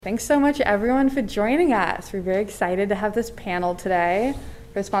Thanks so much, everyone, for joining us. We're very excited to have this panel today.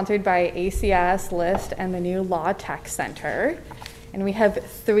 We're sponsored by ACS, LIST, and the new Law Tech Center. And we have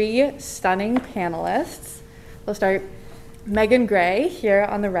three stunning panelists. We'll start. Megan Gray, here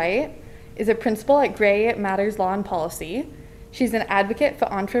on the right, is a principal at Gray Matters Law and Policy. She's an advocate for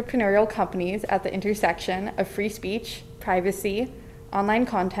entrepreneurial companies at the intersection of free speech, privacy, online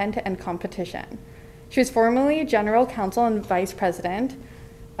content, and competition. She was formerly General Counsel and Vice President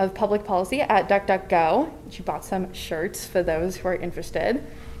of Public Policy at DuckDuckGo. She bought some shirts for those who are interested,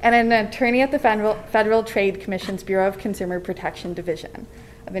 and an attorney at the Federal Trade Commission's Bureau of Consumer Protection Division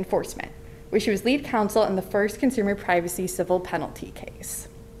of Enforcement, where she was lead counsel in the first consumer privacy civil penalty case.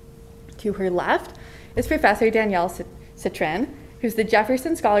 To her left is Professor Danielle Citrin, who's the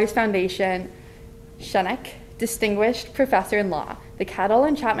Jefferson Scholars Foundation Schoeneck Distinguished Professor in Law, the Cadell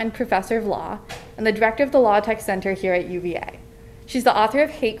and Chapman Professor of Law, and the Director of the Law Tech Center here at UVA. She's the author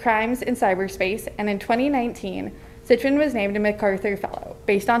of Hate Crimes in Cyberspace, and in 2019, Citrin was named a MacArthur Fellow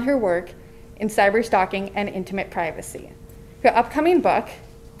based on her work in cyberstalking and intimate privacy. Her upcoming book,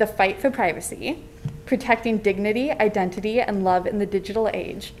 The Fight for Privacy, Protecting Dignity, Identity, and Love in the Digital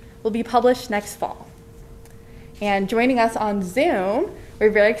Age, will be published next fall. And joining us on Zoom,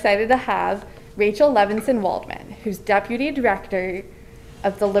 we're very excited to have Rachel Levinson-Waldman, who's Deputy Director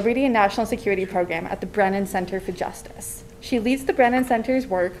of the Liberty and National Security Program at the Brennan Center for Justice. She leads the Brennan Center's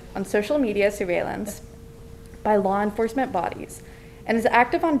work on social media surveillance by law enforcement bodies and is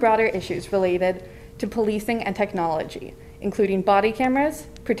active on broader issues related to policing and technology, including body cameras,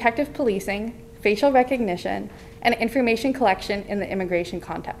 protective policing, facial recognition, and information collection in the immigration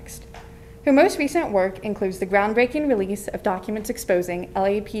context. Her most recent work includes the groundbreaking release of documents exposing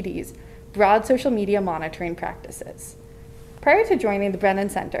LAPD's broad social media monitoring practices. Prior to joining the Brennan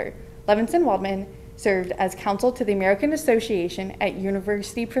Center, Levinson-Waldman served as counsel to the American Association at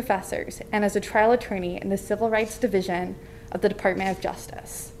University Professors and as a trial attorney in the Civil Rights Division of the Department of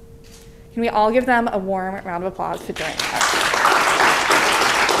Justice. Can we all give them a warm round of applause for joining us?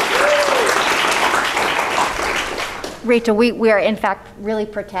 Rachel, we are in fact really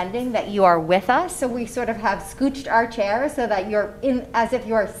pretending that you are with us, so we sort of have scooched our chairs so that you're in as if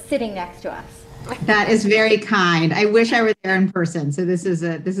you are sitting next to us. That is very kind. I wish I were there in person, so this is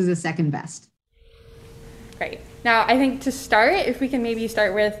a second best. Great. Now, I think to start, if we can maybe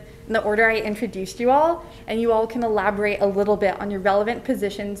start with in the order I introduced you all, and you all can elaborate a little bit on your relevant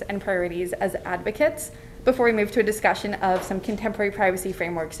positions and priorities as advocates before we move to a discussion of some contemporary privacy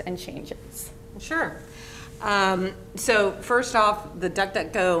frameworks and changes. Sure. So first off, the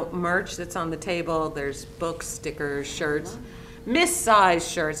DuckDuckGo merch that's on the table, there's books, stickers, shirts,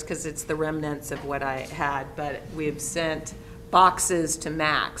 missized shirts because it's the remnants of what I had, but we've sent boxes to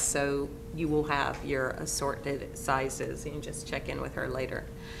Max, so you will have your assorted sizes. You can just check in with her later.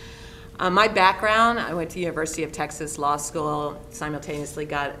 My background, I went to University of Texas Law School, simultaneously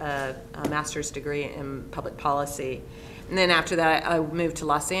got a master's degree in public policy. And then after that, I moved to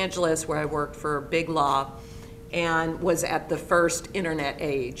Los Angeles where I worked for Big Law and was at the first internet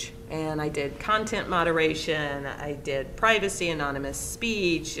age. And I did content moderation, I did privacy, anonymous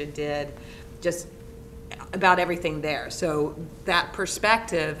speech, I did just about everything there. So that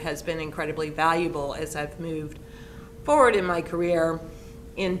perspective has been incredibly valuable as I've moved forward in my career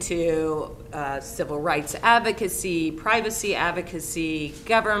into civil rights advocacy, privacy advocacy,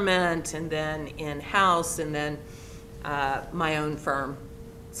 government, and then in-house, and then my own firm.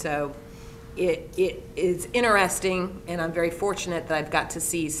 So it is interesting, and I'm very fortunate that I've got to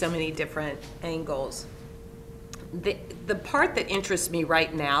see so many different angles. The part that interests me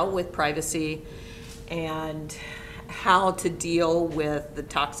right now with privacy and how to deal with the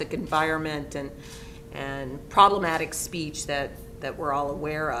toxic environment and problematic speech that we're all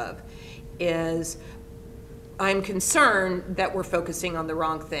aware of is I'm concerned that we're focusing on the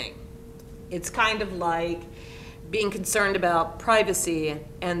wrong thing. It's kind of like being concerned about privacy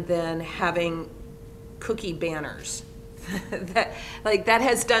and then having cookie banners. that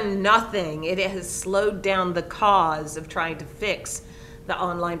has done nothing. It has slowed down the cause of trying to fix the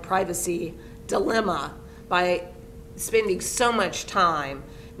online privacy dilemma by spending so much time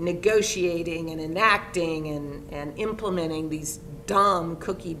negotiating and enacting and implementing these dumb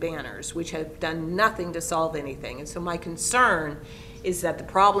cookie banners, which have done nothing to solve anything. And so my concern is that the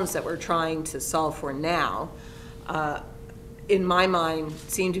problems that we're trying to solve for now, in my mind,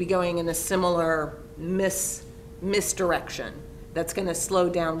 seem to be going in a similar misdirection that's going to slow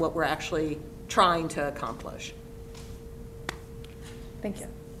down what we're actually trying to accomplish. Thank you.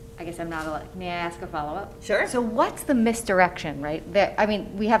 I guess I'm not allowed. May I ask a follow-up? Sure. So what's the misdirection, right? I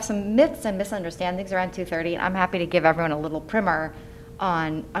mean, we have some myths and misunderstandings around 230, and I'm happy to give everyone a little primer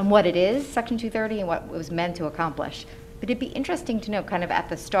on what it is, Section 230, and what it was meant to accomplish. But it'd be interesting to know kind of at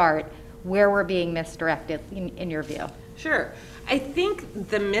the start where we're being misdirected in your view. Sure. I think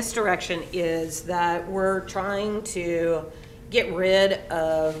the misdirection is that we're trying to get rid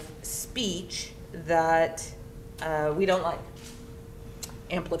of speech that we don't like.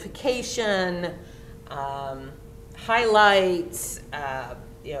 Amplification, highlights,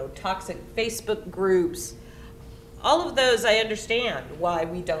 toxic Facebook groups, all of those I understand why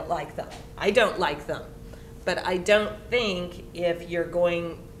we don't like them. I don't like them. But I don't think if you're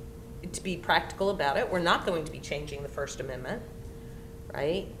going to be practical about it, we're not going to be changing the First Amendment,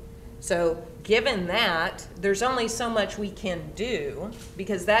 right? So given that, there's only so much we can do,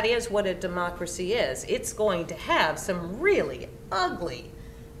 because that is what a democracy is. It's going to have some really ugly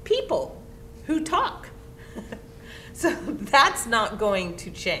people who talk. So that's not going to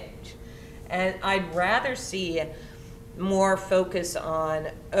change. And I'd rather see more focus on,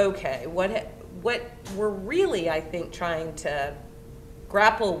 okay, what we're really, I think, trying to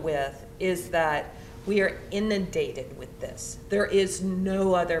grapple with is that we are inundated with this. There is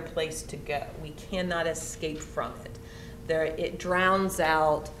no other place to go. We cannot escape from it. It drowns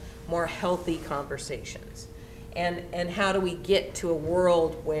out more healthy conversations. And how do we get to a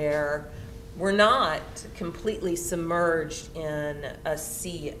world where we're not completely submerged in a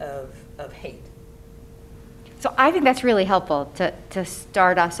sea of hate? So I think that's really helpful to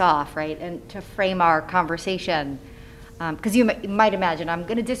start us off, right, and to frame our conversation. Because you might imagine I'm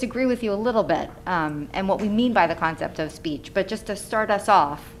going to disagree with you a little bit and what we mean by the concept of speech. But just to start us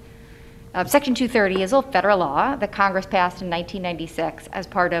off, Section 230 is a federal law that Congress passed in 1996 as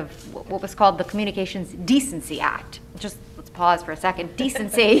part of what was called the Communications Decency Act. Just let's pause for a second.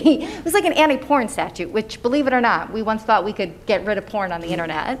 Decency, it was like an anti-porn statute, which, believe it or not, we once thought we could get rid of porn on the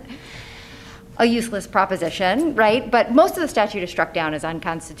internet. A useless proposition, right? But most of the statute is struck down as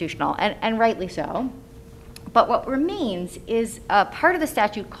unconstitutional, and rightly so. But what remains is a part of the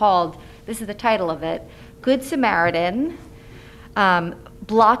statute called, this is the title of it, Good Samaritan,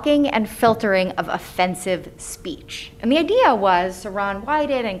 Blocking and Filtering of Offensive Speech. And the idea was, so Ron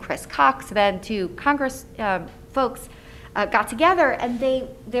Wyden and Chris Cox, then two Congress folks, got together, and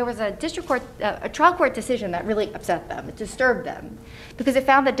there was a trial court decision that really upset them, it disturbed them, because it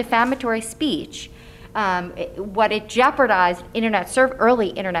found that defamatory speech, what it jeopardized early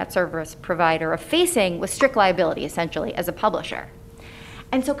internet service provider of facing was strict liability, essentially, as a publisher.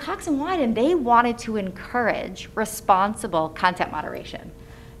 And so Cox and Wyden, they wanted to encourage responsible content moderation.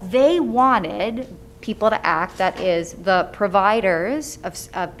 They wanted people to act, that is, the providers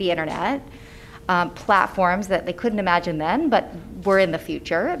of the internet, platforms that they couldn't imagine then, but were in the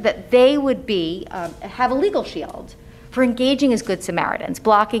future, that they would have a legal shield for engaging as good Samaritans,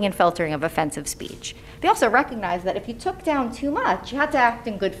 blocking and filtering of offensive speech. They also recognized that if you took down too much, you had to act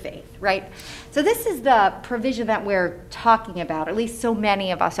in good faith, right? So this is the provision that we're talking about, at least so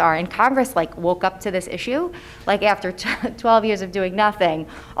many of us are. And Congress woke up to this issue, after 12 years of doing nothing,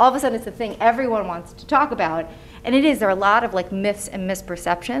 all of a sudden it's a thing everyone wants to talk about. And there are a lot of myths and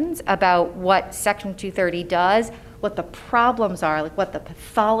misperceptions about what Section 230 does, what the problems are, what the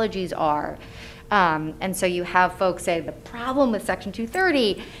pathologies are. And so you have folks say the problem with Section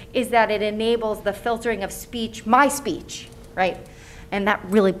 230 is that it enables the filtering of speech, my speech, right? And that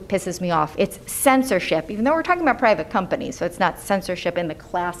really pisses me off. It's censorship, even though we're talking about private companies, so it's not censorship in the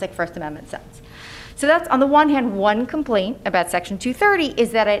classic First Amendment sense. So that's, on the one hand, one complaint about Section 230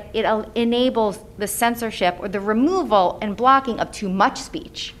 is that it enables the censorship or the removal and blocking of too much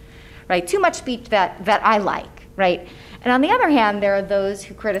speech, right? Too much speech that I like, right? And on the other hand, there are those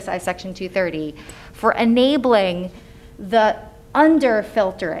who criticize Section 230 for enabling the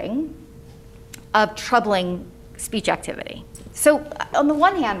under-filtering of troubling speech activity. So on the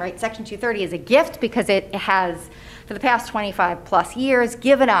one hand, right, Section 230 is a gift because it has, for the past 25 plus years,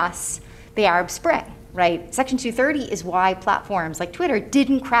 given us the Arab Spring, right? Section 230 is why platforms like Twitter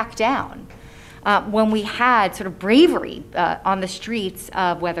didn't crack down when we had sort of bravery on the streets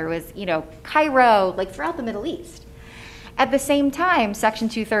of whether it was, Cairo, throughout the Middle East. At the same time, Section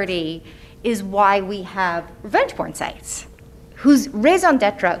 230 is why we have revenge porn sites, whose raison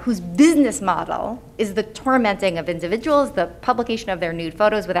d'etre, whose business model is the tormenting of individuals, the publication of their nude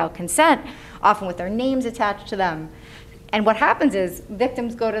photos without consent, often with their names attached to them. And what happens is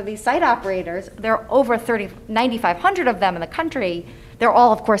victims go to these site operators. There are over 9,500 of them in the country. They're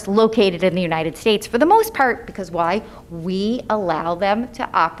all, of course, located in the United States for the most part, because why? We allow them to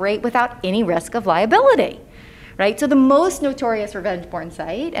operate without any risk of liability. Right? So the most notorious revenge porn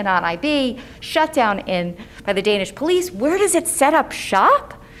site, Anon IB, shut down by the Danish police. Where does it set up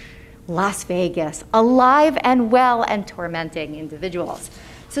shop? Las Vegas, alive and well and tormenting individuals.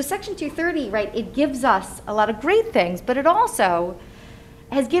 So Section 230, right, it gives us a lot of great things, but it also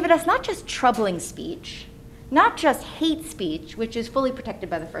has given us not just troubling speech, not just hate speech, which is fully protected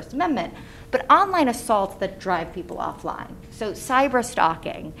by the First Amendment, but online assaults that drive people offline. So cyber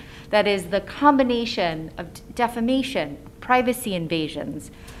stalking, that is the combination of defamation, privacy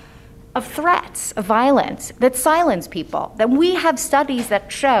invasions, of threats, of violence that silence people. That we have studies that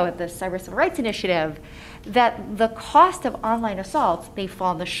show at the Cyber Civil Rights Initiative that the cost of online assaults, they fall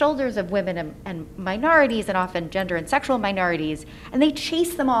on the shoulders of women and minorities, and often gender and sexual minorities, and they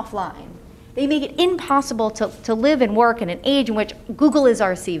chase them offline. They make it impossible to live and work in an age in which Google is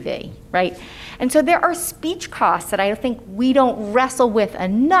our CV, right? And so there are speech costs that I think we don't wrestle with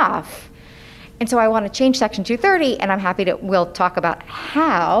enough. And so I want to change Section 230, and I'm happy we'll talk about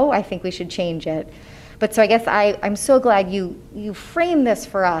how I think we should change it. But so I guess I'm so glad you frame this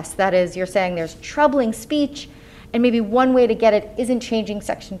for us. That is, you're saying there's troubling speech, and maybe one way to get it isn't changing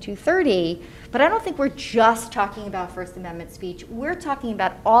Section 230, but I don't think we're just talking about First Amendment speech. We're talking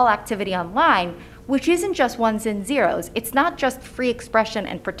about all activity online, which isn't just ones and zeros. It's not just free expression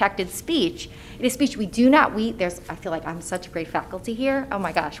and protected speech. It is speech I feel like I'm such great faculty here. Oh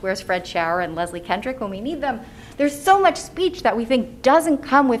my gosh, where's Fred Schauer and Leslie Kendrick when we need them? There's so much speech that we think doesn't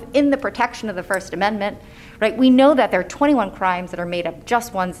come within the protection of the First Amendment, right? We know that there are 21 crimes that are made of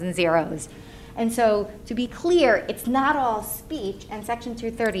just ones and zeros. And so, to be clear, it's not all speech, and Section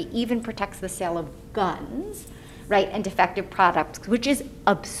 230 even protects the sale of guns, right, and defective products, which is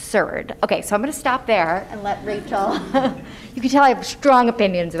absurd. Okay, so I'm going to stop there and let Rachel, you can tell I have strong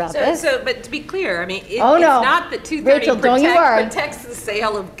opinions about this. But to be clear, I mean, it's no. not that 230 Rachel, don't you worry. protects the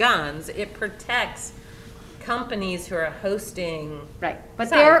sale of guns. It protects companies who are hosting. Right, but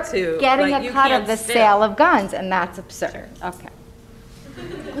they're getting a cut of the steal. sale of guns, and that's absurd. Sure. Okay.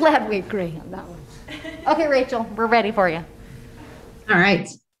 Glad we agree on that one. Okay, Rachel, we're ready for you. All right.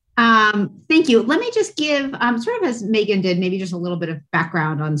 Thank you. Let me just give, sort of as Megan did, maybe just a little bit of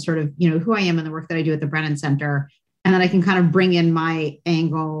background on sort of, who I am and the work that I do at the Brennan Center. And then I can kind of bring in my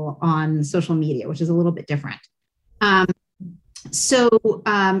angle on social media, which is a little bit different. So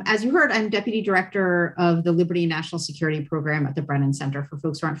as you heard, I'm Deputy Director of the Liberty and National Security Program at the Brennan Center. For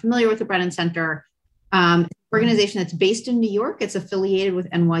folks who aren't familiar with the Brennan Center, organization that's based in New York. It's affiliated with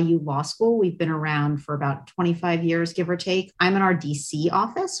NYU Law School. We've been around for about 25 years, give or take. I'm in our DC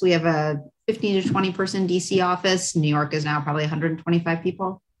office. We have a 15 to 20 person DC office. New York is now probably 125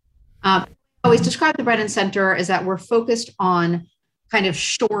 people. I always describe the Brennan Center as that we're focused on kind of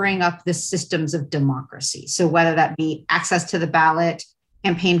shoring up the systems of democracy. So whether that be access to the ballot,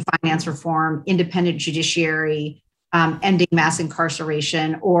 campaign finance reform, independent judiciary, ending mass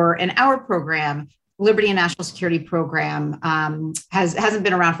incarceration, or in our program, Liberty and National Security Program hasn't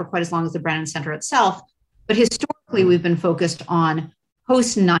been around for quite as long as the Brennan Center itself, but historically we've been focused on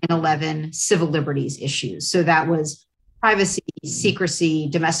post 9/11 civil liberties issues. So that was privacy, secrecy,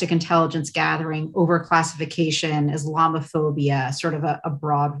 domestic intelligence gathering, overclassification, Islamophobia, sort of a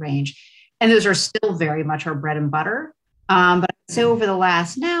broad range. And those are still very much our bread and butter. But I'd say over the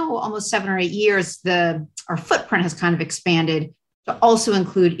last now almost 7 or 8 years, our footprint has kind of expanded to also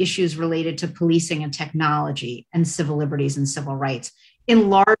include issues related to policing and technology and civil liberties and civil rights, in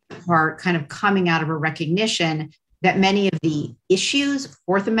large part kind of coming out of a recognition that many of the issues,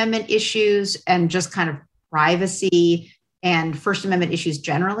 Fourth Amendment issues, and just kind of privacy and First Amendment issues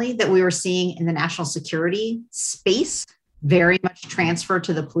generally that we were seeing in the national security space very much transfer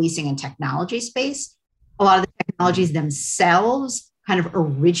to the policing and technology space. A lot of the technologies themselves kind of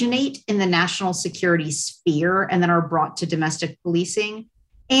originate in the national security sphere and then are brought to domestic policing.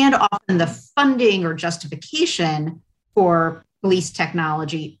 And often the funding or justification for police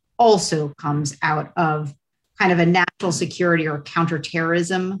technology also comes out of kind of a national security or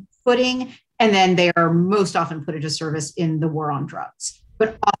counterterrorism footing. And then they are most often put into service in the war on drugs.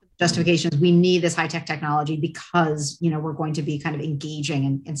 But often justifications, we need this high-tech technology because, we're going to be kind of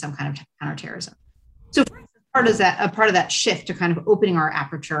engaging in some kind of counterterrorism. So part of that shift to kind of opening our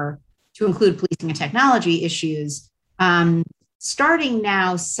aperture to include policing and technology issues, starting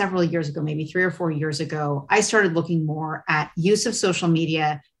now several years ago, maybe 3 or 4 years ago, I started looking more at use of social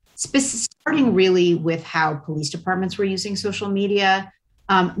media, starting really with how police departments were using social media,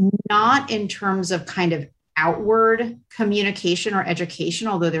 not in terms of kind of outward communication or education,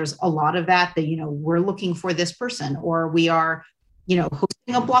 although there's a lot of that, we're looking for this person, or we are,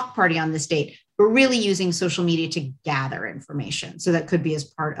 hosting a block party on this date. We're really using social media to gather information. So that could be as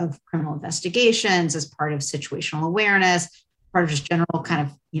part of criminal investigations, as part of situational awareness, part of just general kind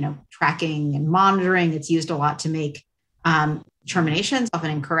of, tracking and monitoring. It's used a lot to make determinations,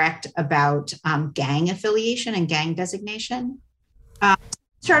 often incorrect, about gang affiliation and gang designation.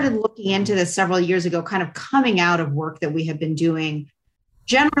 Started looking into this several years ago, kind of coming out of work that we have been doing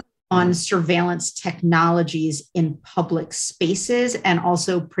generally on surveillance technologies in public spaces and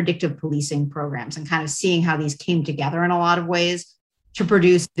also predictive policing programs, and kind of seeing how these came together in a lot of ways to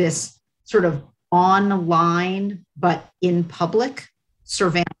produce this sort of online but in public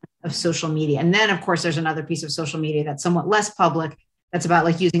surveillance of social media. And then, of course, there's another piece of social media that's somewhat less public, that's about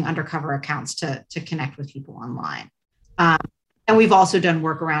like using undercover accounts to connect with people online. And we've also done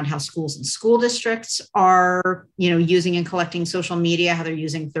work around how schools and school districts are, using and collecting social media, how they're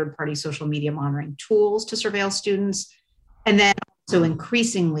using third-party social media monitoring tools to surveil students. And then also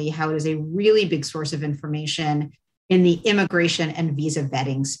increasingly how it is a really big source of information in the immigration and visa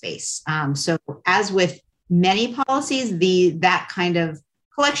vetting space. So as with many policies, that kind of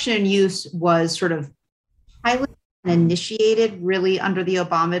collection and use was sort of piloted and initiated really under the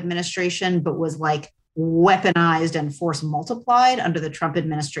Obama administration, but was like weaponized and force multiplied under the Trump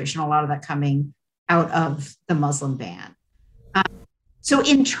administration, a lot of that coming out of the Muslim ban. So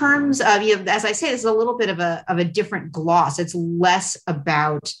in terms of, as I say, this is a little bit of a different gloss. It's less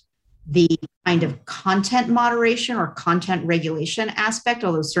about the kind of content moderation or content regulation aspect,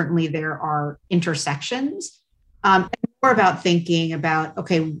 although certainly there are intersections, and more about thinking about,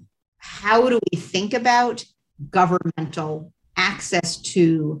 okay, how do we think about governmental access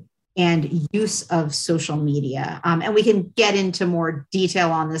to and use of social media? And we can get into more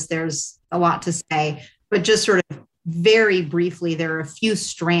detail on this. There's a lot to say, but just sort of very briefly, there are a few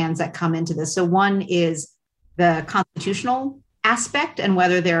strands that come into this. So one is the constitutional aspect and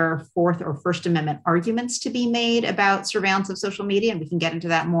whether there are Fourth or First Amendment arguments to be made about surveillance of social media, and we can get into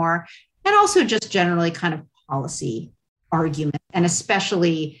that more. And also just generally kind of policy argument, and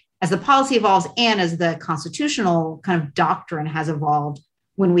especially as the policy evolves and as the constitutional kind of doctrine has evolved,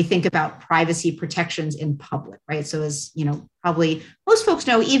 when we think about privacy protections in public, right? So as, probably most folks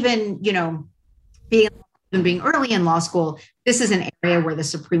know, even, being early in law school, this is an area where the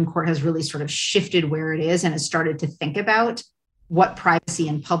Supreme Court has really sort of shifted where it is and has started to think about what privacy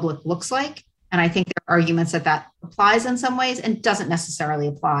in public looks like. And I think there are arguments that applies in some ways and doesn't necessarily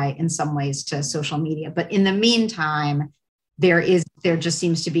apply in some ways to social media. But in the meantime, there just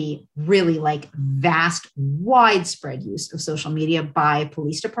seems to be really like vast, widespread use of social media by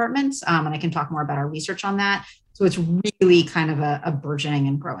police departments. And I can talk more about our research on that. So it's really kind of a burgeoning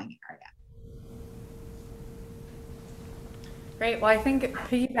and growing area. Great. Well, I think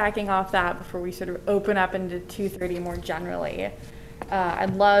piggybacking off that before we sort of open up into 230 more generally,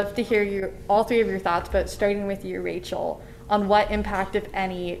 I'd love to hear all three of your thoughts, but starting with you, Rachel, on what impact, if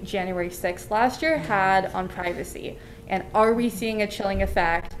any, January 6th last year had on privacy. And are we seeing a chilling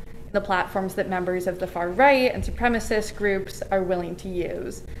effect in the platforms that members of the far right and supremacist groups are willing to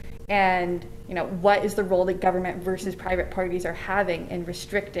use? And, what is the role that government versus private parties are having in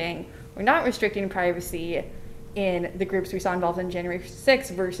restricting or not restricting privacy in the groups we saw involved in January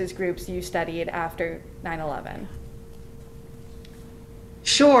 6th versus groups you studied after 9/11?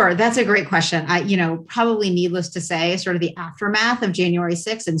 Sure, that's a great question. Probably needless to say, sort of the aftermath of January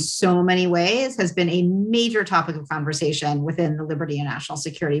 6th in so many ways has been a major topic of conversation within the Liberty and National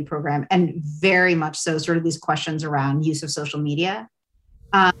Security Program, and very much so sort of these questions around use of social media.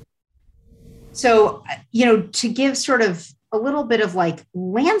 So, to give sort of a little bit of like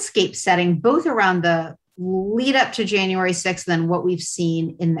landscape setting, both around the lead up to January 6th and what we've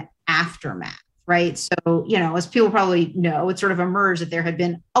seen in the aftermath. Right. So, as people probably know, it sort of emerged that there had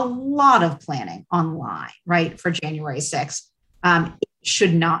been a lot of planning online, right, for January 6th. It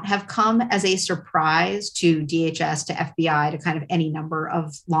should not have come as a surprise to DHS, to FBI, to kind of any number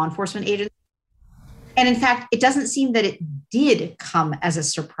of law enforcement agencies. And in fact, it doesn't seem that it did come as a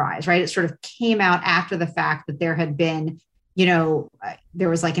surprise, right? It sort of came out after the fact that there had been, there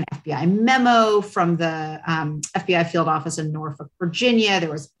was like an FBI memo from the FBI field office in Norfolk, Virginia. There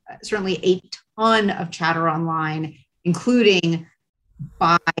was certainly a ton of chatter online, including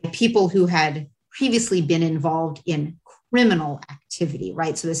by people who had previously been involved in criminal activity,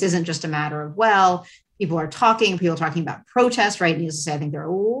 right? So this isn't just a matter of, people are talking about protests, right? Needless to say, I think there are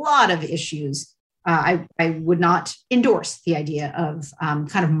a lot of issues. I would not endorse the idea of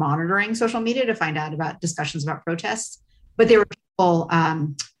kind of monitoring social media to find out about discussions about protests. But there were people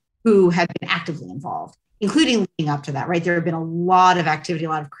who had been actively involved, including leading up to that, right? There had been a lot of activity, a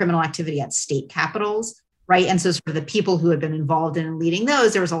lot of criminal activity at state capitals, right? And so sort of the people who had been involved in and leading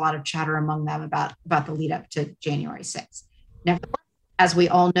those, there was a lot of chatter among them about the lead up to January 6th. Nevertheless, as we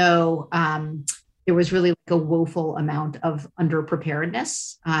all know, there was really like a woeful amount of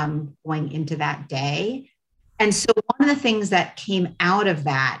underpreparedness going into that day. And so one of the things that came out of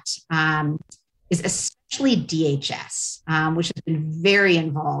that is especially DHS, which has been very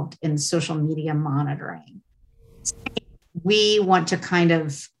involved in social media monitoring. We want to kind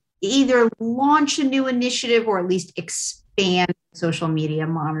of either launch a new initiative or at least expand social media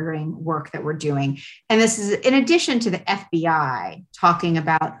monitoring work that we're doing. And this is in addition to the FBI talking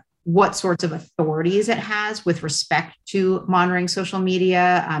about what sorts of authorities it has with respect to monitoring social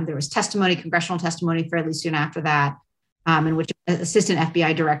media. There was testimony, congressional testimony fairly soon after that, in which Assistant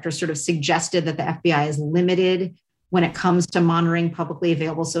FBI Director sort of suggested that the FBI is limited when it comes to monitoring publicly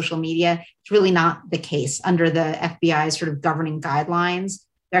available social media. It's really not the case. Under the FBI's sort of governing guidelines,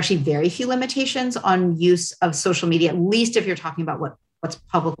 there are actually very few limitations on use of social media, at least if you're talking about what's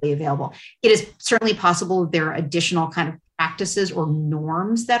publicly available. It is certainly possible there are additional kind of practices or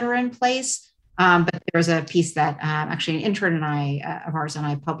norms that are in place. But there's a piece that actually an intern of ours and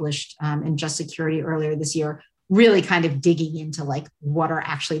I published in Just Security earlier this year, really kind of digging into like what are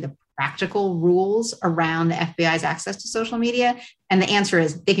actually the practical rules around the FBI's access to social media. And the answer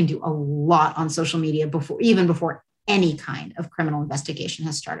is they can do a lot on social media before any kind of criminal investigation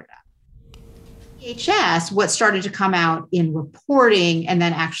has started up. DHS, what started to come out in reporting and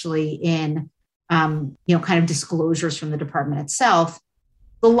then actually in kind of disclosures from the department itself,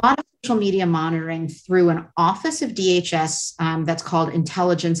 a lot of social media monitoring through an office of DHS that's called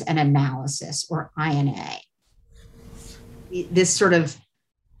Intelligence and Analysis, or INA. This sort of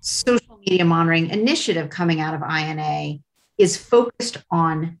social media monitoring initiative coming out of INA is focused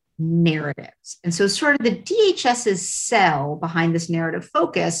on narratives. And so sort of the DHS's sell behind this narrative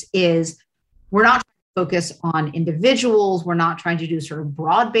focus is we're not focus on individuals. We're not trying to do sort of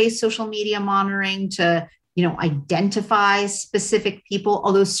broad-based social media monitoring to, identify specific people,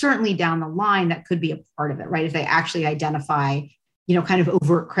 although certainly down the line that could be a part of it, right? If they actually identify, kind of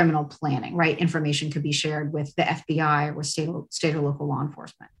overt criminal planning, right? Information could be shared with the FBI or state or local law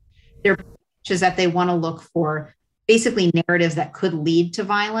enforcement. Their pitch is that they want to look for basically narratives that could lead to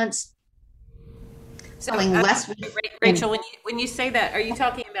violence. So, Rachel, when you say that, are you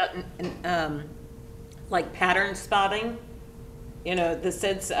talking about like pattern spotting? The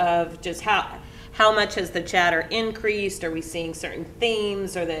sense of just how much has the chatter increased? Are we seeing certain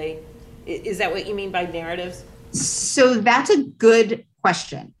themes? Is that what you mean by narratives? So that's a good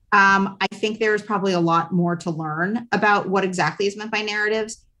question. I think there's probably a lot more to learn about what exactly is meant by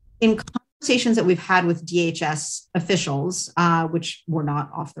narratives. In conversations that we've had with DHS officials, which were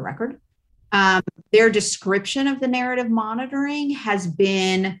not off the record, their description of the narrative monitoring has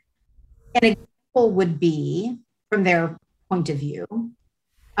been, an example would be, from their point of view,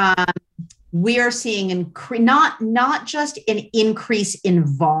 we are seeing not just an increase in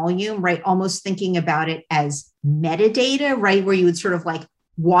volume, right? Almost thinking about it as metadata, right? Where you would sort of like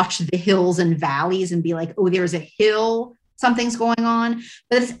watch the hills and valleys and be like, oh, there's a hill, something's going on,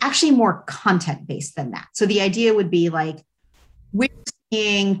 but it's actually more content-based than that. So the idea would be like, we're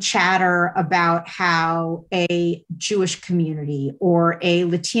seeing chatter about how a Jewish community or a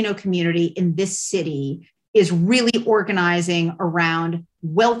Latino community in this city is really organizing around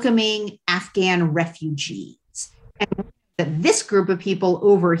welcoming Afghan refugees. And this group of people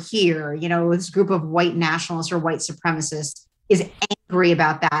over here, this group of white nationalists or white supremacists is angry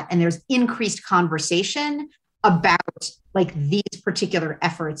about that. And there's increased conversation about like these particular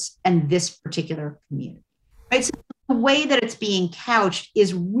efforts and this particular community, right? So the way that it's being couched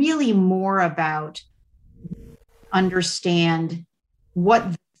is really more about understand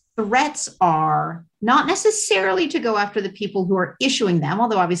what the threats are, not necessarily to go after the people who are issuing them,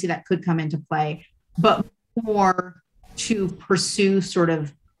 although obviously that could come into play, but more to pursue sort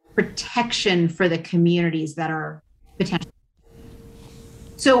of protection for the communities that are potentially.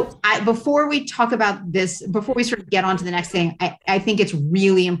 So before we talk about this, before we sort of get on to the next thing, I think it's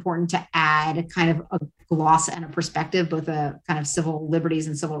really important to add kind of a gloss and a perspective, both a kind of civil liberties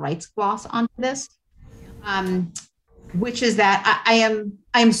and civil rights gloss onto this, which is that I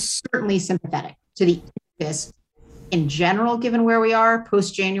am certainly sympathetic to the impetus in general, given where we are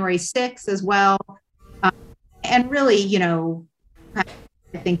post January 6th as well. And really, I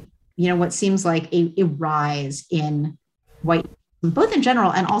think, what seems like a rise in white, both in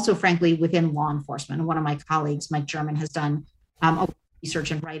general and also, frankly, within law enforcement. And one of my colleagues, Mike German, has done a lot of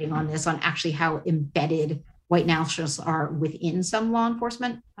research and writing on this, on actually how embedded white nationalists are within some law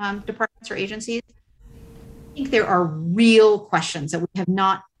enforcement departments or agencies. I think there are real questions that we have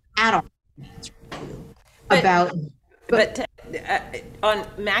not at all answered about. But on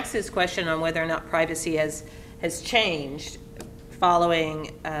Max's question on whether or not privacy has changed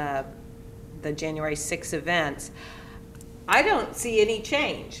following the January 6th events, I don't see any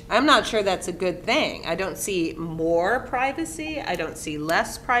change. I'm not sure that's a good thing. I don't see more privacy. I don't see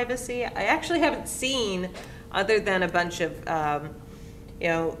less privacy. I actually haven't seen, other than a bunch of,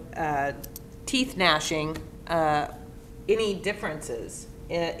 teeth gnashing, any differences,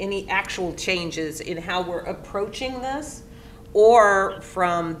 any actual changes in how we're approaching this, or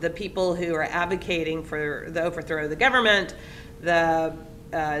from the people who are advocating for the overthrow of the government, the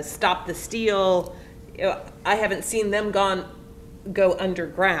stop the steal. I haven't seen them go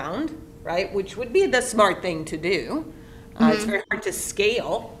underground, right? Which would be the smart thing to do. It's very hard to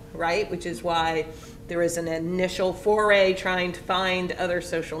scale, right? Which is why there is an initial foray trying to find other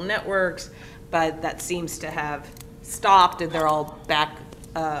social networks, but that seems to have stopped, and they're all back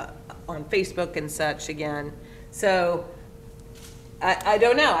on Facebook and such again. So I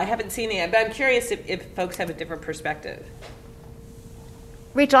don't know. I haven't seen it, but I'm curious if folks have a different perspective.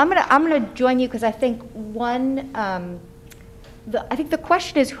 Rachel, I'm gonna join you because I think I think the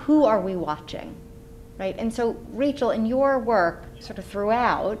question is, who are we watching, right? And so, Rachel, in your work, sort of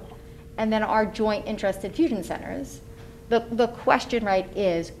throughout, and then our joint interest in fusion centers, the question, right,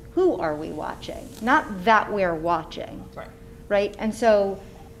 is who are we watching? Not that we're watching, right? And so,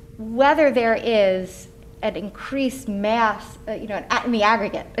 whether there is an increased mass, in the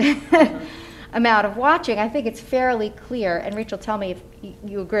aggregate amount of watching, I think it's fairly clear, and Rachel, tell me if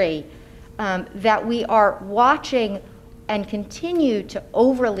you agree, that we are watching and continue to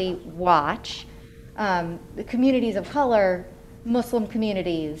overly watch the communities of color, Muslim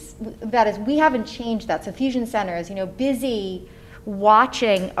communities. That is, we haven't changed that. So fusion centers, busy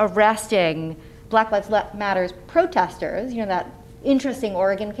watching, arresting Black Lives Matters protesters, that interesting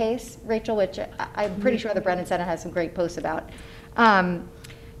Oregon case, Rachel, which I'm pretty sure the Brennan Center has some great posts about.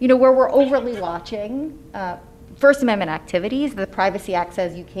 Where we're overly watching First Amendment activities. The Privacy Act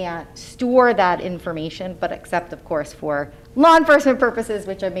says you can't store that information, but except, of course, for law enforcement purposes,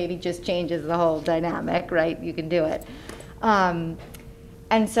 which maybe just changes the whole dynamic, right? You can do it. And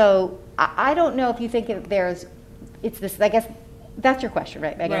so I don't know if you think it's this, I guess that's your question,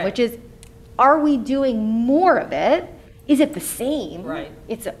 right, Megan? Right. Which is, are we doing more of it? Is it the same? Right.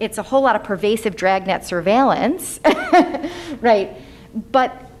 It's a whole lot of pervasive dragnet surveillance, right?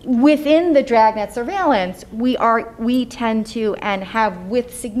 But within the dragnet surveillance, we tend to, and have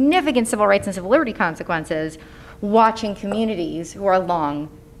with significant civil rights and civil liberty consequences, watching communities who are long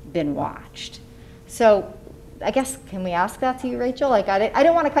been watched. So I guess, can we ask that to you, Rachel? I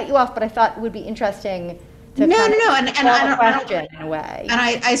didn't want to cut you off, but I thought it would be interesting to and I don't, in a way. And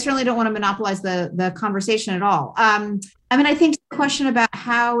I certainly don't want to monopolize the conversation at all. I think the question about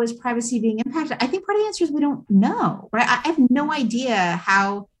how is privacy being impacted, I think part of the answer is we don't know, right? I have no idea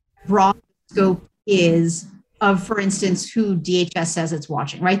how broad the scope is of, for instance, who DHS says it's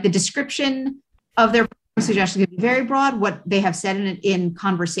watching, right? The description of their suggestion could be very broad. What they have said in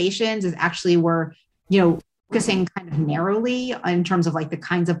conversations is actually we're, focusing kind of narrowly in terms of like the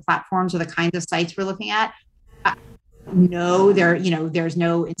kinds of platforms or the kinds of sites we're looking at. No, there's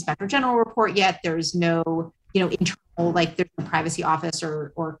no Inspector General report yet. There's no, internal, there's no Privacy Office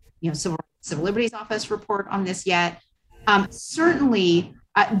or Civil Liberties Office report on this yet. Certainly,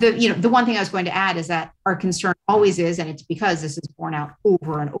 the one thing I was going to add is that our concern always is, and it's because this is borne out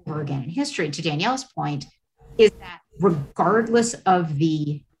over and over again in history, to Danielle's point, is that regardless of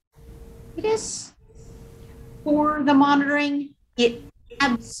the for the monitoring, it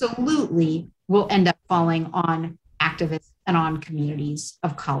absolutely will end up falling on activists and on communities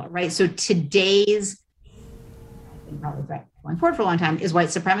of color, right? So today's, probably going forward for a long time, is white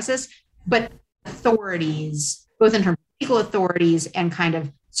supremacists, but authorities, both in terms of legal authorities and kind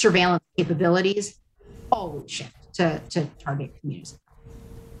of surveillance capabilities, always shift to target communities.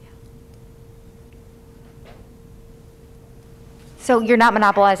 So you're not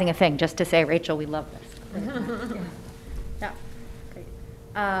monopolizing a thing, just to say, Rachel, we love this. Yeah, great.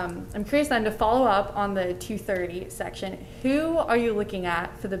 I'm curious then, to follow up on the 230 section, who are you looking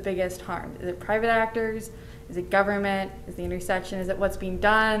at for the biggest harm? Is it private actors? Is it government? Is the intersection? Is it what's being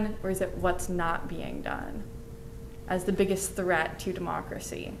done? Or is it what's not being done as the biggest threat to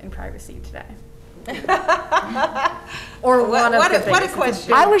democracy and privacy today? Or one of the biggest. What a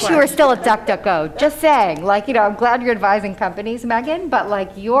question. I wish you were still at DuckDuckGo. Just saying, I'm glad you're advising companies, Megan,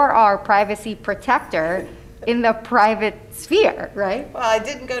 but you're our privacy protector in the private sphere, right? Well, I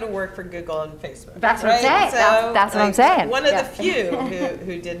didn't go to work for Google and Facebook. That's what I'm saying. So, that's what I'm saying. One of the few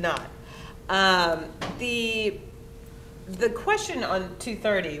who did not. The question on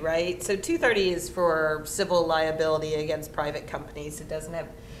 230, right? So 230 is for civil liability against private companies. It doesn't have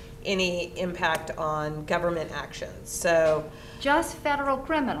any impact on government actions. So just federal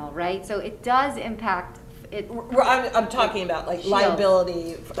criminal, right? So it does impact I'm talking about like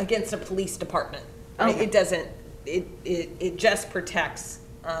liability against a police department. Right? Okay. It doesn't, it just protects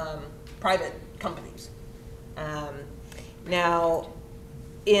private companies. Now,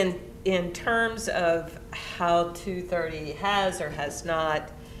 in terms of how 230 has or has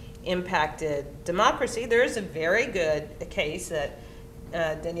not impacted democracy, there is a very good case that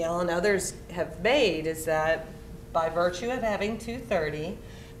Danielle and others have made, is that by virtue of having 230,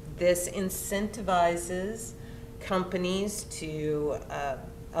 this incentivizes companies to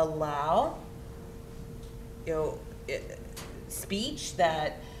allow, speech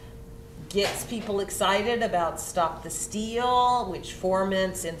that gets people excited about Stop the Steal, which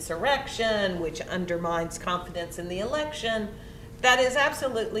foments insurrection, which undermines confidence in the election. That is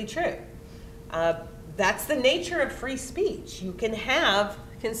absolutely true. That's the nature of free speech. You can have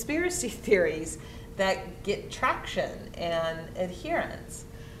conspiracy theories that get traction and adherence.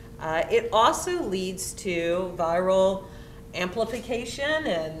 It also leads to viral amplification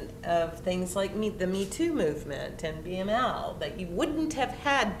and of things like the Me Too movement and BML that you wouldn't have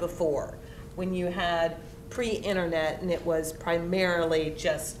had before when you had pre-internet and it was primarily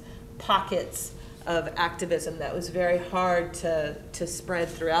just pockets of activism that was very hard to spread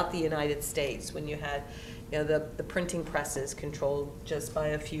throughout the United States when you had the printing presses controlled just by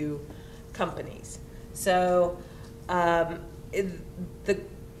a few companies. So the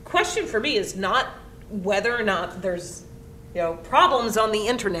question for me is not whether or not there's problems on the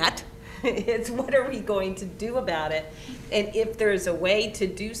internet. It's what are we going to do about it, and if there's a way to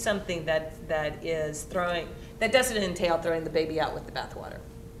do something that doesn't entail throwing the baby out with the bathwater.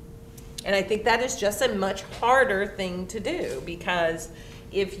 And I think that is just a much harder thing to do, because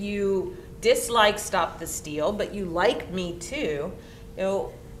if you dislike Stop the Steal but you like Me Too,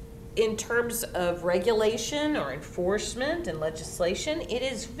 in terms of regulation or enforcement and legislation, it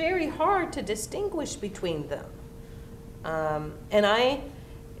is very hard to distinguish between them.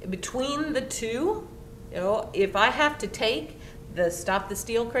 Between the two, if I have to take the Stop the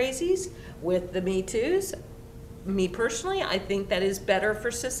Steal crazies with the Me Too's, me personally, I think that is better for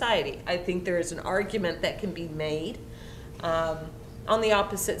society. I think there is an argument that can be made on the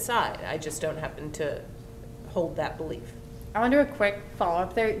opposite side. I just don't happen to hold that belief. I want to do a quick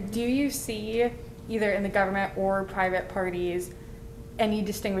follow-up there. Do you see, either in the government or private parties, any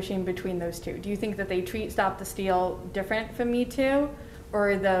distinguishing between those two? Do you think that they treat Stop the Steal different from Me Too,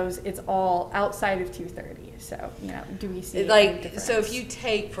 or are those, it's all outside of 230? So, do we see any difference? So if you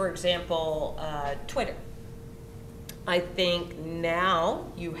take, for example, Twitter, I think now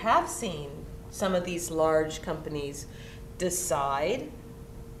you have seen some of these large companies decide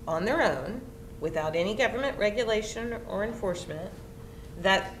on their own, without any government regulation or enforcement,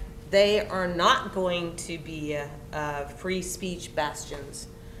 that they are not going to be free speech bastions,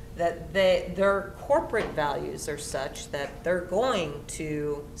 that their corporate values are such that they're going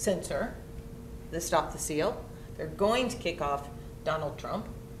to censor the Stop the Steal, they're going to kick off Donald Trump,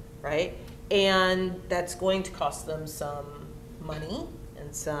 right? And that's going to cost them some money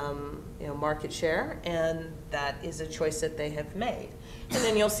and some market share, and that is a choice that they have made. And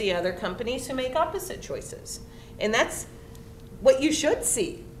then you'll see other companies who make opposite choices. And that's what you should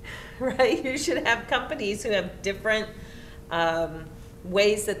see, right? You should have companies who have different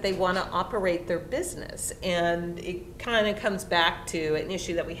ways that they want to operate their business. And it kind of comes back to an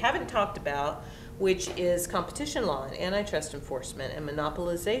issue that we haven't talked about, which is competition law and antitrust enforcement and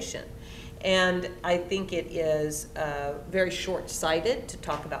monopolization. And I think it is very short-sighted to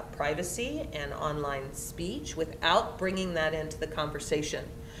talk about privacy and online speech without bringing that into the conversation,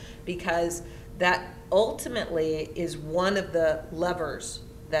 because that ultimately is one of the levers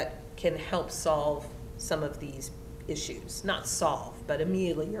that can help solve some of these issues. Not solve, but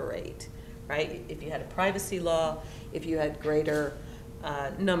ameliorate, right? If you had a privacy law, if you had greater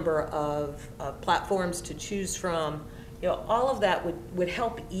number of platforms to choose from, all of that would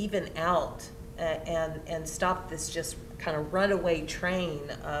help even out and stop this just kind of runaway train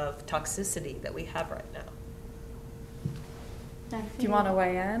of toxicity that we have right now. Do you want to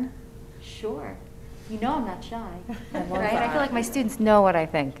weigh in? Sure. I'm not shy, I love right? that. I feel like my students know what I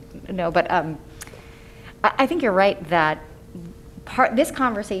think. No, but I think you're right that this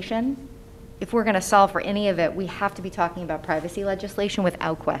conversation, if we're going to solve for any of it, we have to be talking about privacy legislation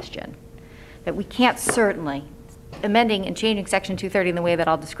without question. That we can't certainly, amending and changing Section 230 in the way that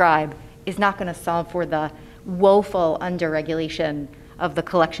I'll describe is not going to solve for the woeful under-regulation of the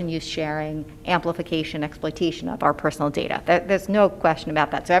collection, use, sharing, amplification, exploitation of our personal data. There's no question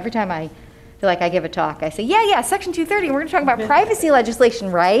about that. So every time I feel like I give a talk, I say, yeah, Section 230, we're going to talk about privacy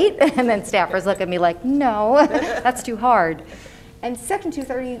legislation, right? And then staffers look at me like, no, that's too hard. And Section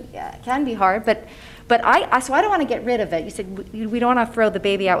 230 can be hard, but so I don't want to get rid of it. You said we don't want to throw the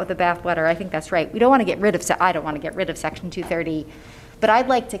baby out with the bathwater. I think that's right. We don't want to get rid of, I don't want to get rid of Section 230, but I'd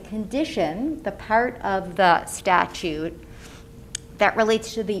like to condition the part of the statute that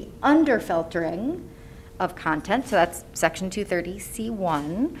relates to the underfiltering of content, so that's Section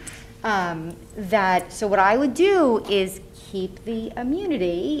 230C1, so what I would do is keep the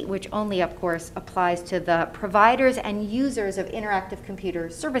immunity, which only, of course, applies to the providers and users of interactive computer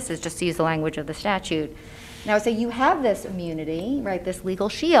services, just to use the language of the statute. Now, so you have this immunity, right, this legal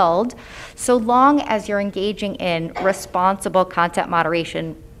shield, so long as you're engaging in responsible content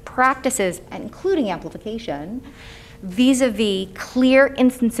moderation practices, including amplification, vis-a-vis clear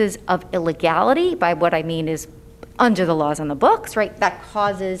instances of illegality, by what I mean is under the laws on the books, right, that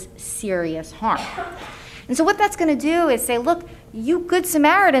causes serious harm. And so what that's going to do is say, look, you Good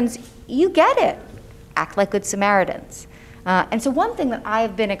Samaritans, you get it. Act like Good Samaritans. And so one thing that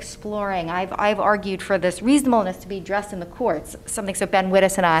I've been exploring, I've argued for this reasonableness to be addressed in the courts, something so Ben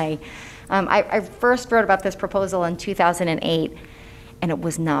Wittes and I first wrote about this proposal in 2008, and it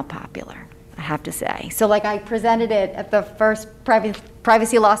was not popular, I have to say. So like I presented it at the first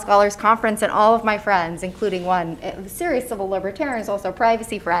Privacy Law Scholars Conference, and all of my friends, including one serious civil libertarian, also a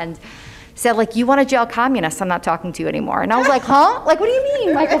privacy friend, said, like, you want to jail communists, I'm not talking to you anymore. And I was like, huh? Like, what do you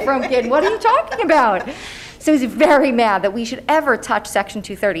mean, Michael Fromkin? What are you talking about? So he's very mad that we should ever touch Section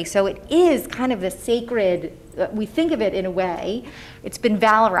 230. So it is kind of the sacred, we think of it in a way, it's been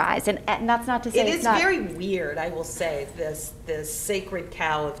valorized. And that's not to say it's not. It is very weird, I will say, this sacred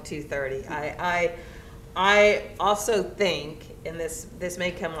cow of 230. I also think, and this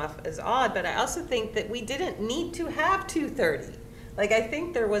may come off as odd, but I also think that we didn't need to have 230. Like, I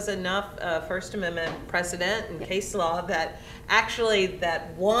think there was enough First Amendment precedent and case law that actually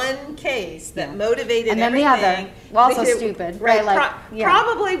that one case that motivated and then everything. The other, well, also stupid, right? Like,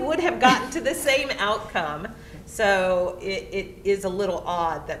 probably would have gotten to the same outcome. So it is a little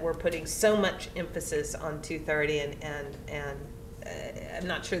odd that we're putting so much emphasis on 230, and I'm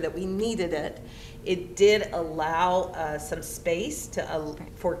not sure that we needed it. It did allow some space to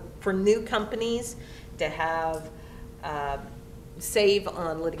for new companies to have save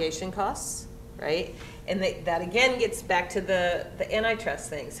on litigation costs, right? And that again gets back to the antitrust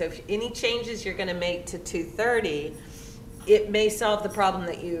thing. So if any changes you're going to make to 230, it may solve the problem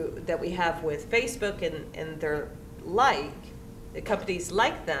that we have with Facebook and their the companies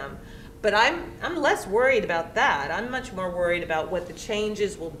like them. But I'm less worried about that. I'm much more worried about what the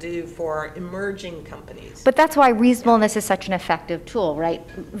changes will do for emerging companies. But that's why reasonableness is such an effective tool, right?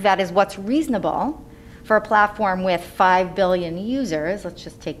 That is what's reasonable for a platform with 5 billion users, let's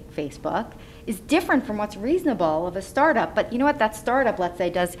just take Facebook, is different from what's reasonable of a startup. But you know what, that startup, let's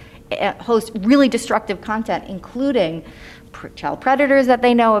say, does host really destructive content, including child predators that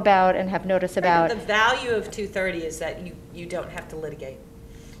they know about and have notice about. The value of 230 is that you don't have to litigate.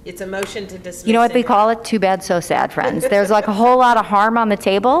 It's a motion to dismiss. You know what they call it? Too bad, so sad, friends. There's like a whole lot of harm on the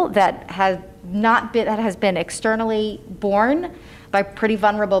table that has been externally borne by pretty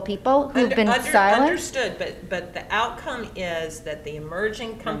vulnerable people who've been silent. Understood, but the outcome is that the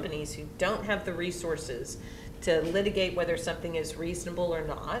emerging companies who don't have the resources to litigate whether something is reasonable or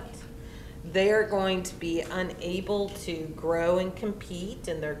not, they're going to be unable to grow and compete,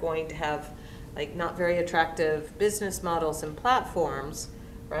 and they're going to have like not very attractive business models and platforms,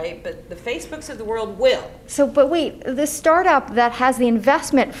 right? But the Facebooks of the world will. So, but wait, the startup that has the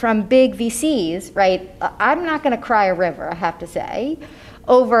investment from big VCs, right? I'm not going to cry a river, I have to say,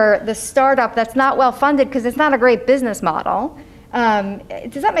 over the startup that's not well funded because it's not a great business model.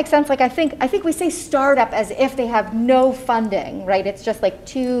 Does that make sense? Like, I think we say startup as if they have no funding, right? It's just like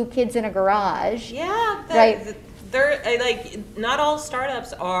two kids in a garage. Yeah, right. They're like, not all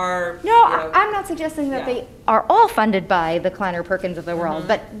startups are. No, I'm not suggesting that they are all funded by the Kleiner Perkins of the world,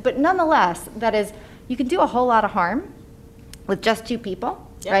 but nonetheless, that is, you can do a whole lot of harm with just two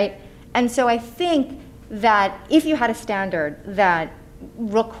people, right? And so I think that if you had a standard that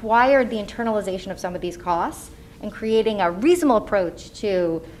required the internalization of some of these costs and creating a reasonable approach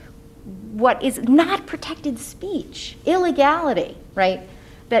to what is not protected speech, illegality, right?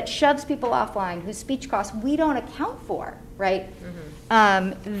 That shoves people offline, whose speech costs we don't account for, right?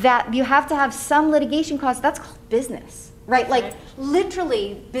 That you have to have some litigation costs, that's called business, right? Like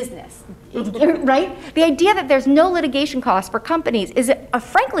literally business, right? The idea that there's no litigation costs for companies is a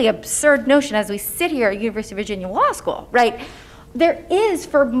frankly absurd notion as we sit here at University of Virginia Law School, right? There is,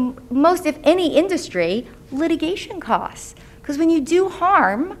 for most, if any industry, litigation costs. Because when you do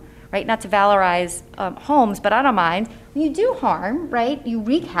harm, right, not to valorize homes, but I don't mind, when you do harm, right, you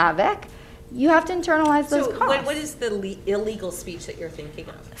wreak havoc, you have to internalize those So costs. what is the illegal speech that you're thinking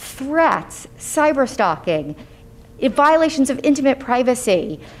of? Threats, cyberstalking, violations of intimate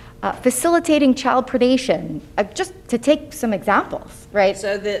privacy, facilitating child predation, just to take some examples, right?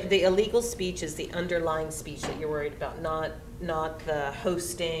 So the illegal speech is the underlying speech that you're worried about, not the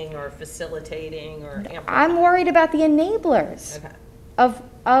hosting or facilitating or amplifying. I'm worried about the enablers Okay. of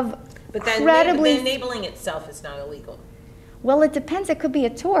But then incredibly. the enabling itself is not illegal. Well, it depends. It could be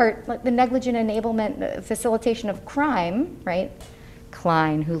a tort, like the negligent enablement, facilitation of crime, right?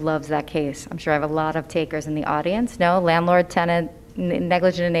 Klein, who loves that case. I'm sure I have a lot of takers in the audience. No, landlord, tenant,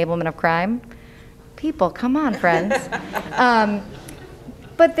 negligent enablement of crime. People, come on, friends.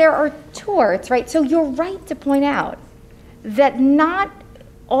 But there are torts, right? So you're right to point out that not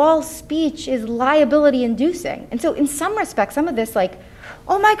all speech is liability inducing. And so in some respects, some of this, like,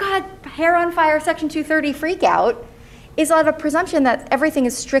 oh my God, hair on fire, Section 230 freak out, is out of a presumption that everything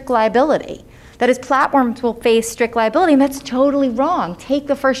is strict liability. That is, platforms will face strict liability, and that's totally wrong. Take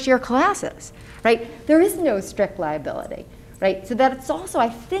the first year classes, right? There is no strict liability, right? So that's also, I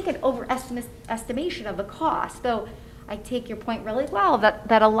think, an overestimation of the cost, though I take your point really well,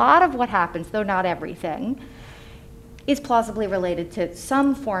 that a lot of what happens, though not everything, is plausibly related to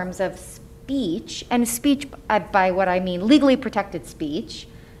some forms of speech, and speech, by what I mean, legally protected speech.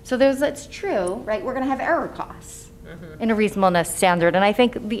 So that's true, right? We're going to have error costs in a reasonableness standard. And I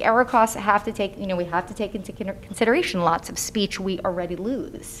think the error costs have to take, we have to take into consideration lots of speech we already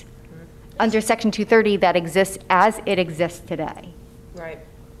lose under Section 230 that exists as it exists today. Right.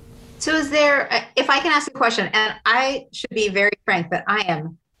 So is there, if I can ask a question, and I should be very frank that I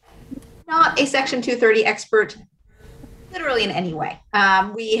am not a Section 230 expert literally in any way.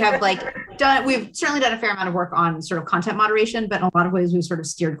 We have we've certainly done a fair amount of work on sort of content moderation, but in a lot of ways we've sort of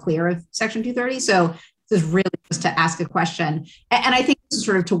steered clear of Section 230. So this is really just to ask a question. And I think this is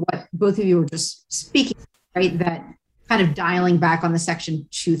sort of to what both of you were just speaking, right? That kind of dialing back on the Section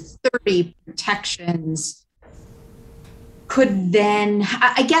 230 protections could then,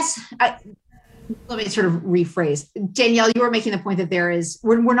 I guess, let me sort of rephrase. Danielle, you were making the point that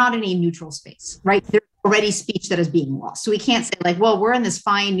we're not in a neutral space, right? There's already speech that is being lost. So we can't say like, well, we're in this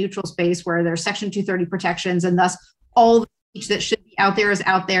fine neutral space where there's Section 230 protections and thus all the speech that should be out there is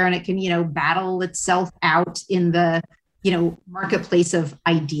out there and it can, battle itself out in the, marketplace of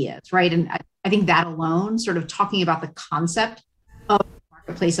ideas, right? And I think that alone, sort of talking about the concept of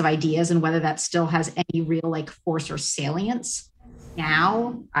marketplace of ideas and whether that still has any real force or salience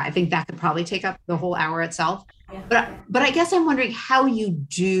now, I think that could probably take up the whole hour itself. Yeah. But I guess I'm wondering how you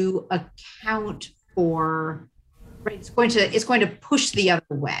do account for, right? It's going to push the other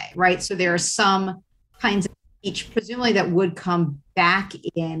way, right? So there are some kinds of speech presumably that would come back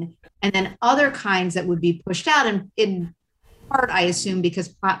in, and then other kinds that would be pushed out. And in part, I assume because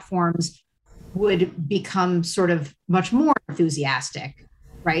platforms would become sort of much more enthusiastic,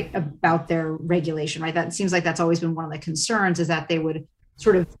 right, about their regulation, right? That seems like that's always been one of the concerns, is that they would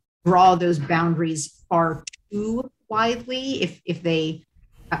sort of draw those boundaries far too widely if they,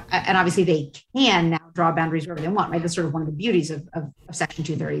 and obviously they can now draw boundaries wherever they want, right? That's sort of one of the beauties of Section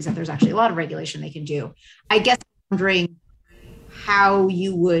 230 is that there's actually a lot of regulation they can do. I guess I'm wondering how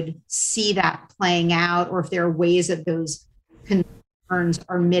you would see that playing out, or if there are ways that those concerns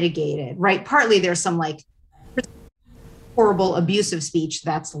are mitigated, right? Partly there's some horrible abusive speech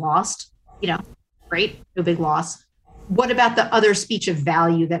that's lost, great, no big loss. What about the other speech of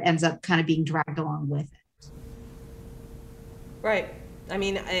value that ends up kind of being dragged along with it? Right. I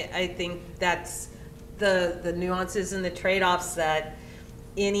mean, I think that's the nuances and the trade-offs that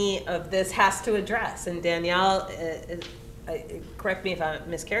any of this has to address. And Danielle, correct me if I'm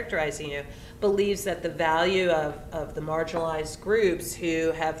mischaracterizing you, believes that the value of the marginalized groups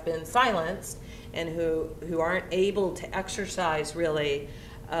who have been silenced and who aren't able to exercise really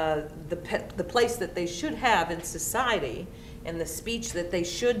the place that they should have in society and the speech that they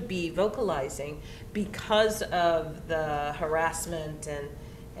should be vocalizing because of the harassment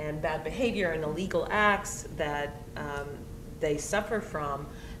and bad behavior and illegal acts that they suffer from,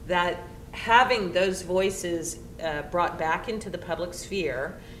 that having those voices brought back into the public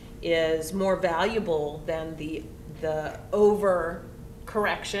sphere is more valuable than the over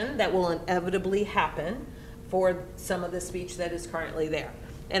correction that will inevitably happen for some of the speech that is currently there.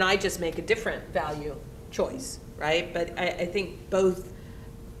 And I just make a different value choice, right? But I think both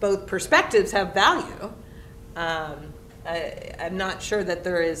perspectives have value. I'm not sure that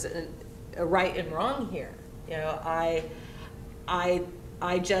there is a right and wrong here.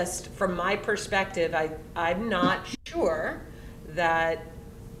 I just, from my perspective, I'm not sure that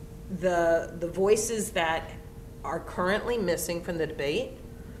the voices that are currently missing from the debate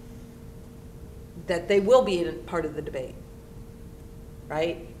that they will be a part of the debate,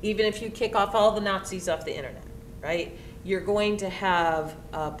 right? Even if you kick off all the Nazis off the internet, right? You're going to have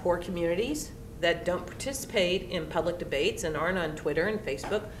poor communities that don't participate in public debates and aren't on Twitter and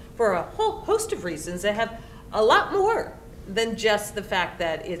Facebook for a whole host of reasons that have a lot more than just the fact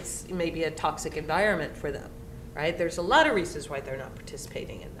that it's maybe a toxic environment for them, right? There's a lot of reasons why they're not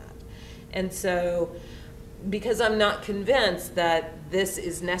participating in that. And so, because I'm not convinced that this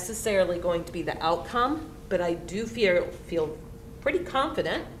is necessarily going to be the outcome, but I do feel pretty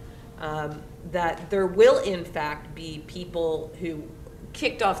confident that there will in fact be people who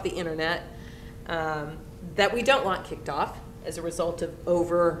kicked off the internet that we don't want kicked off as a result of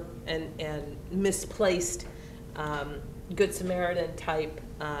over and misplaced Good Samaritan type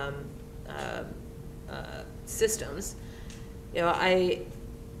systems. You know,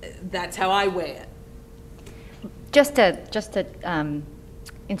 that's how I weigh it. Just to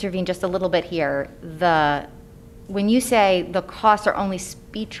intervene just a little bit here, when you say the costs are only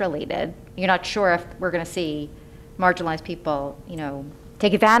speech related, you're not sure if we're going to see marginalized people,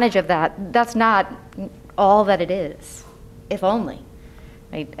 take advantage of that. That's not all that it is, if only.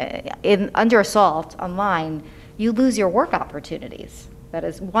 Right? Under assault online, you lose your work opportunities. That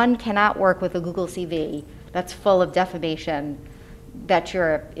is, one cannot work with a Google CV that's full of defamation, that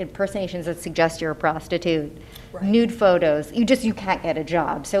you're impersonations that suggest you're a prostitute, right. Nude photos. You can't get a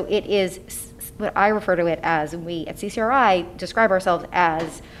job. So it is what I refer to it as, we at CCRI describe ourselves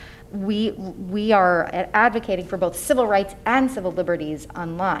as, we are advocating for both civil rights and civil liberties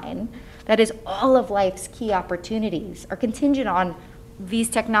online. That is, all of life's key opportunities are contingent on these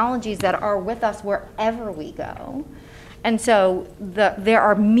technologies that are with us wherever we go. And so there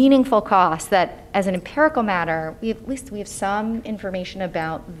are meaningful costs that, as an empirical matter, at least we have some information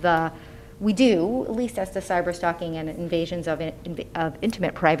about we do, at least as to cyber stalking and invasions of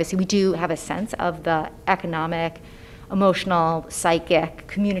intimate privacy, we do have a sense of the economic, emotional, psychic,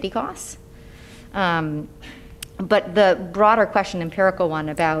 community costs. But the broader question, empirical one,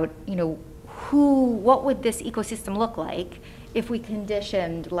 about what would this ecosystem look like if we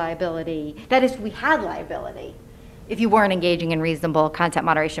conditioned liability, that is, we had liability, if you weren't engaging in reasonable content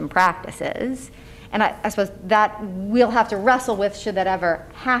moderation practices. And I suppose that we'll have to wrestle with should that ever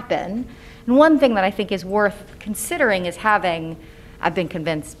happen. And one thing that I think is worth considering is I've been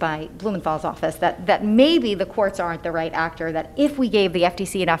convinced by Blumenthal's office that maybe the courts aren't the right actor, that if we gave the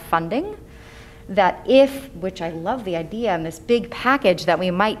FTC enough funding, which I love the idea in this big package, that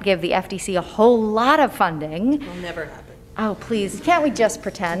we might give the FTC a whole lot of funding. Will never happen. Oh, please, can't we just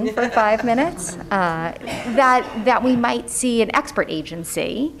pretend for 5 minutes? That we might see an expert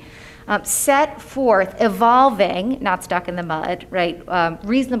agency set forth evolving, not stuck in the mud, right,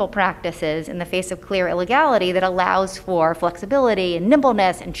 reasonable practices in the face of clear illegality that allows for flexibility and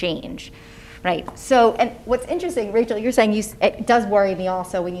nimbleness and change, right? So, and what's interesting, Rachel, you're saying it does worry me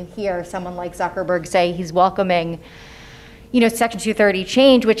also when you hear someone like Zuckerberg say he's welcoming Section 230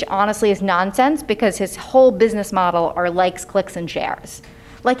 change, which honestly is nonsense because his whole business model are likes, clicks, and shares.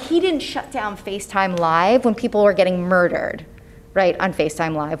 Like, he didn't shut down FaceTime Live when people were getting murdered, right, on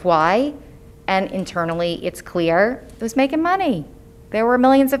FaceTime Live. Why? And internally, it's clear it was making money. There were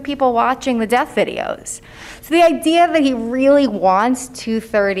millions of people watching the death videos. So the idea that he really wants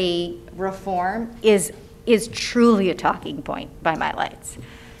 230 reform is truly a talking point by my lights.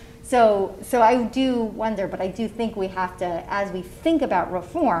 So I do wonder, but I do think we have to, as we think about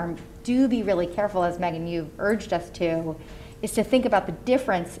reform, do be really careful, as Megan, you've urged us to, is to think about the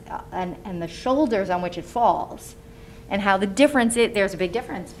difference and the shoulders on which it falls, and how there's a big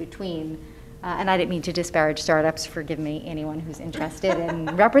difference between, and I didn't mean to disparage startups, forgive me, anyone who's interested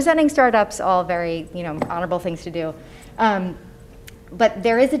in representing startups, all very honorable things to do. But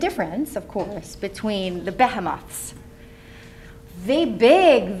there is a difference, of course, between the behemoths.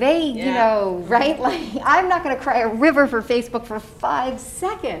 Right? Like, I'm not going to cry a river for Facebook for 5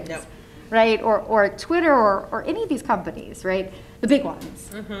 seconds, no. Right? Or Twitter or any of these companies, right? The big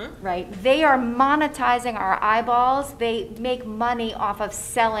ones, right? They are monetizing our eyeballs. They make money off of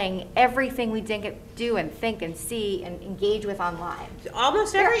selling everything we do and think and see and engage with online.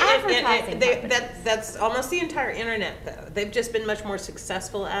 Almost that's almost the entire internet, though. They've just been much more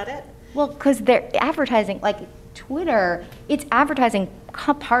successful at it. Well, because they're advertising, like Twitter, its advertising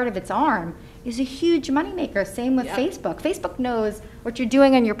part of its arm is a huge moneymaker. Same with Facebook. Facebook knows what you're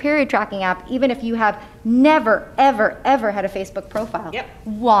doing on your period tracking app, even if you have never, ever, ever had a Facebook profile. Yep.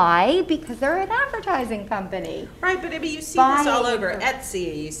 Why? Because they're an advertising company. Right, but I mean, you see this all over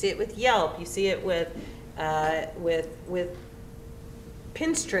Etsy. You see it with Yelp. You see it with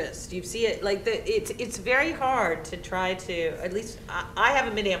Pinterest, you see it, like, it's very hard to try to, at least, I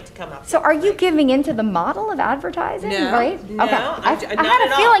haven't been able to come up. So with, are you like, giving into the model of advertising, No, right? no, Okay. not I at had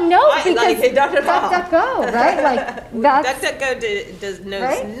all. a feeling no, Like, not at all. because DuckDuckGo, right? Like, that's, DuckDuckGo knows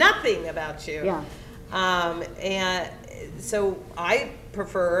Right? nothing about you. Yeah. And so I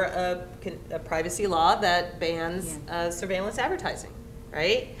prefer a privacy law that bans surveillance advertising,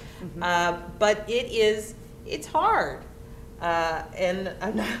 right? But it's hard. And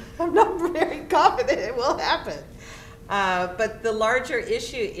I'm not very confident it will happen. But the larger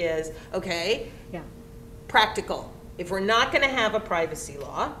issue is, okay, yeah. practical. If we're not going to have a privacy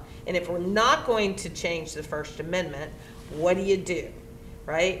law, and if we're not going to change the First Amendment, what do you do,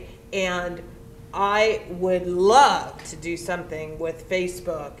 right? And I would love to do something with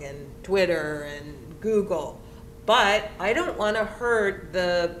Facebook and Twitter and Google, but I don't want to hurt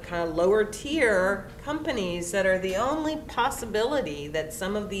the kind of lower tier companies that are the only possibility that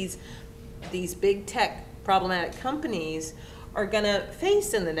some of these big tech problematic companies are going to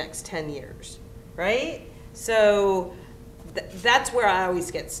face in the next 10 years, right? So that's where I always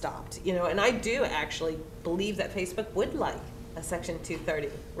get stopped, you know, and I do actually believe that Facebook would like a Section 230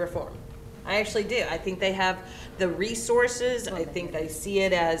 reform. I actually do. I think they have the resources. I think they see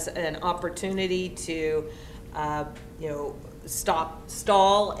it as an opportunity to, you know,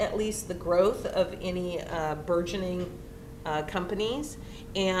 stall at least the growth of any burgeoning companies,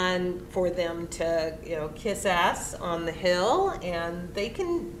 and for them to, you know, kiss ass on the Hill, and they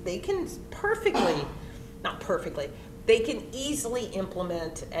can perfectly, not perfectly, they can easily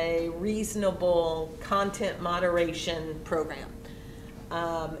implement a reasonable content moderation program.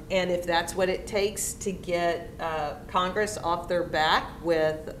 And if that's what it takes to get Congress off their back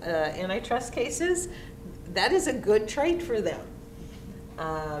with antitrust cases, that is a good trade for them.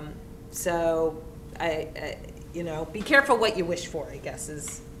 So I you know, be careful what you wish for, I guess,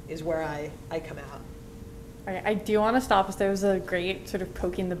 is where I come out. All right, I do want to stop us. There was a great sort of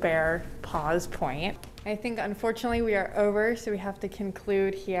poking the bear pause point. I think unfortunately we are over, so we have to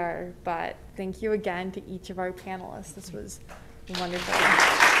conclude here. But thank you again to each of our panelists. This was wonderful.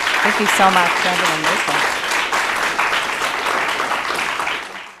 Thank you so much, Brandon and Rachel.